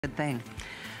Good thing.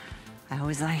 I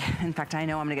always like, in fact, I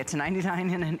know I'm gonna get to 99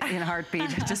 in a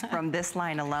heartbeat just from this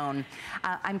line alone.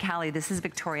 I'm Callie, this is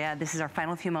Victoria. This is our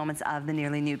final few moments of the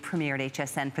Nearly Nude premiere at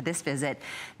HSN for this visit.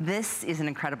 This is an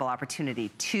incredible opportunity.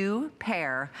 2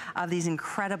 pair of these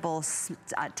incredible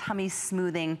tummy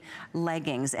smoothing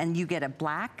leggings, and you get a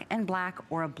black and black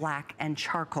or a black and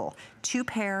charcoal. 2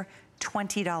 pair,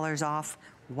 $20 off.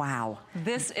 Wow.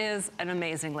 This is an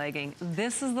amazing legging.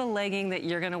 This is the legging that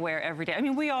you're gonna wear every day. I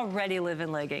mean, we already live in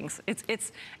leggings.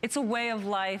 It's a way of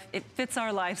life. It fits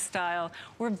our lifestyle.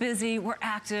 We're busy, we're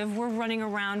active, we're running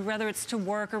around, whether it's to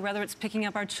work or whether it's picking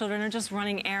up our children or just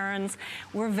running errands.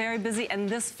 We're very busy, and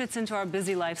this fits into our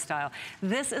busy lifestyle.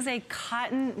 This is a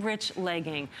cotton-rich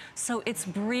legging, so it's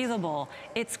breathable,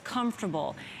 it's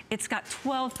comfortable. It's got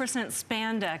 12%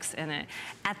 spandex in it.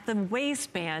 At the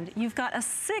waistband, you've got a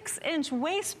 6-inch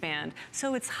waistband,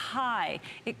 so it's high.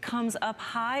 It comes up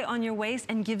high on your waist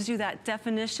and gives you that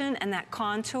definition and that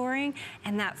contouring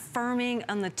and that firming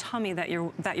on the tummy that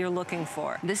you're looking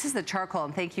for. This is the charcoal,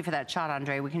 and thank you for that shot,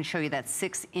 Andre. We can show you that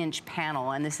 6-inch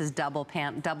panel, and this is double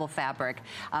fabric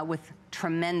with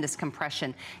tremendous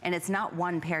compression. And it's not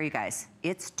 1 pair, you guys.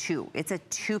 It's 2. It's a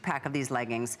 2-pack of these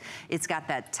leggings. It's got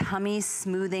that tummy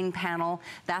smoothing panel.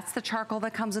 That's the charcoal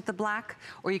that comes with the black,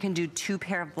 or you can do 2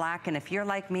 pair of black. And if you're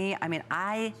like me, I mean,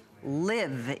 I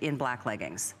live in black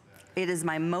leggings. It is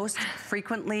my most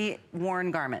frequently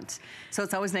worn garment. So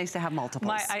it's always nice to have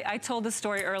multiples. I told this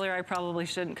story earlier, I probably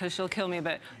shouldn't because she'll kill me,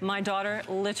 but my daughter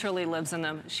literally lives in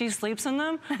them. She sleeps in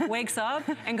them, wakes up,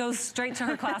 and goes straight to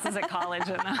her classes at college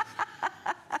in them.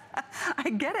 I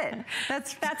get it.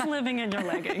 That's living in your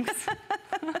leggings.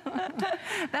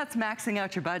 That's maxing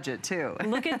out your budget too.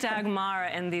 Look at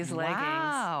Dagmara in these leggings.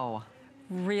 Wow.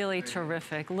 Really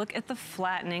terrific. Look at the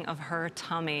flattening of her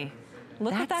tummy.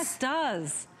 Look what that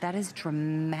does. That is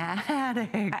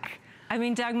dramatic. I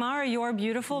mean, Dagmara, you're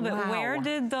beautiful, but where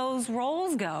did those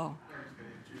rolls go?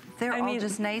 They're all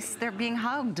just nice. They're being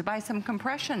hugged by some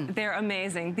compression. They're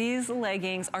amazing. These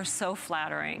leggings are so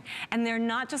flattering. And they're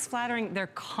not just flattering, they're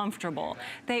comfortable.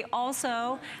 They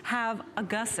also have a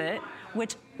gusset,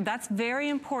 which that's very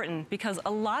important because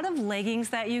a lot of leggings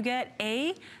that you get,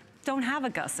 don't have a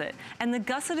gusset. And the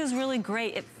gusset is really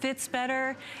great. It fits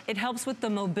better. It helps with the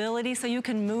mobility so you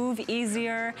can move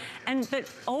easier. But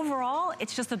overall,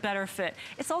 it's just a better fit.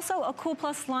 It's also a Cool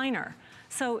Plus liner.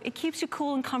 So it keeps you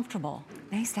cool and comfortable.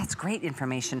 Nice, that's great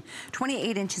information.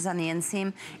 28 inches on the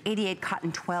inseam, 88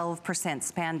 cotton, 12%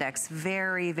 spandex.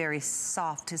 Very, very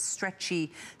soft,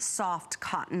 stretchy, soft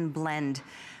cotton blend.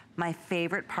 My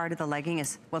favorite part of the legging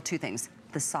is, well, 2 things.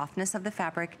 The softness of the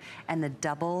fabric and the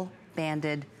double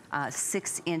banded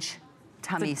 6-inch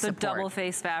tummy support. The double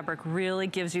face fabric really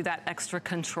gives you that extra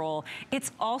control.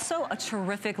 It's also a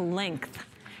terrific length.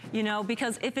 You know,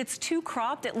 because if it's too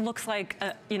cropped, it looks like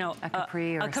a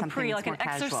capri or something like an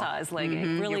casual. Exercise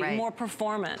legging, really more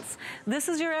performance. This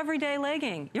is your everyday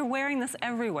legging. You're wearing this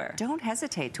everywhere. Don't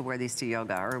hesitate to wear these to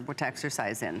yoga or to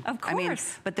exercise in. Of course. I mean,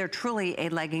 but they're truly a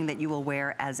legging that you will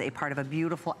wear as a part of a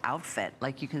beautiful outfit,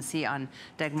 like you can see on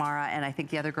Dagmara, and I think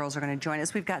the other girls are going to join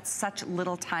us. We've got such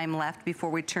little time left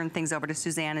before we turn things over to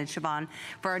Suzanne and Siobhan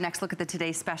for our next look at the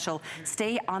Today Special.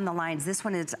 Stay on the lines. This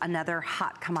one is another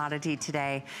hot commodity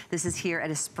today. This is here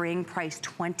at a spring price,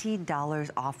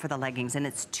 $20 off for the leggings, and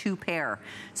it's 2 pair.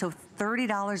 So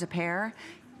 $30 a pair.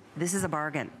 This is a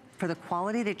bargain. For the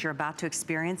quality that you're about to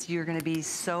experience, you're gonna be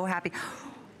so happy.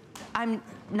 I'm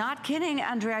not kidding,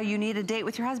 Andrea, you need a date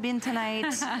with your husband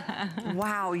tonight.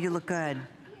 Wow, you look good.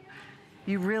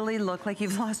 You really look like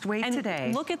you've lost weight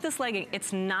today. Look at this legging.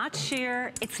 It's not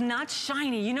sheer, it's not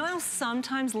shiny. You know how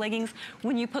sometimes leggings,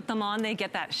 when you put them on, they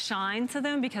get that shine to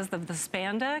them because of the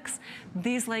spandex?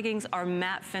 These leggings are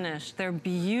matte finish. They're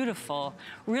beautiful,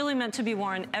 really meant to be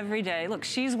worn every day. Look,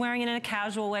 she's wearing it in a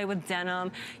casual way with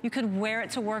denim. You could wear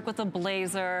it to work with a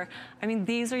blazer. I mean,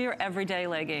 these are your everyday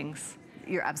leggings.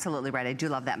 You're absolutely right. I do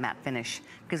love that matte finish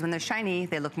because when they're shiny,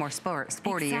 they look more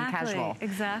sporty and casual.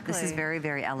 Exactly. This is very,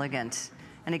 very elegant.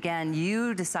 And again,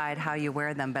 you decide how you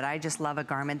wear them, but I just love a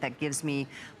garment that gives me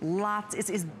lots,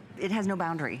 it has no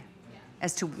boundary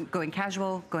as to going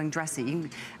casual, going dressy.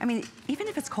 I mean, even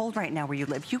if it's cold right now where you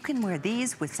live, you can wear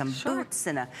these with some boots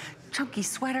and a chunky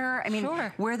sweater. I mean,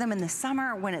 wear them in the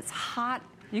summer when it's hot.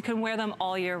 You can wear them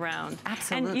all year round.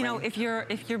 Absolutely. And you know, if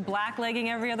you're black legging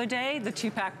every other day, the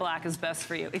 2-pack black is best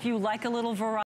for you. If you like a little variety,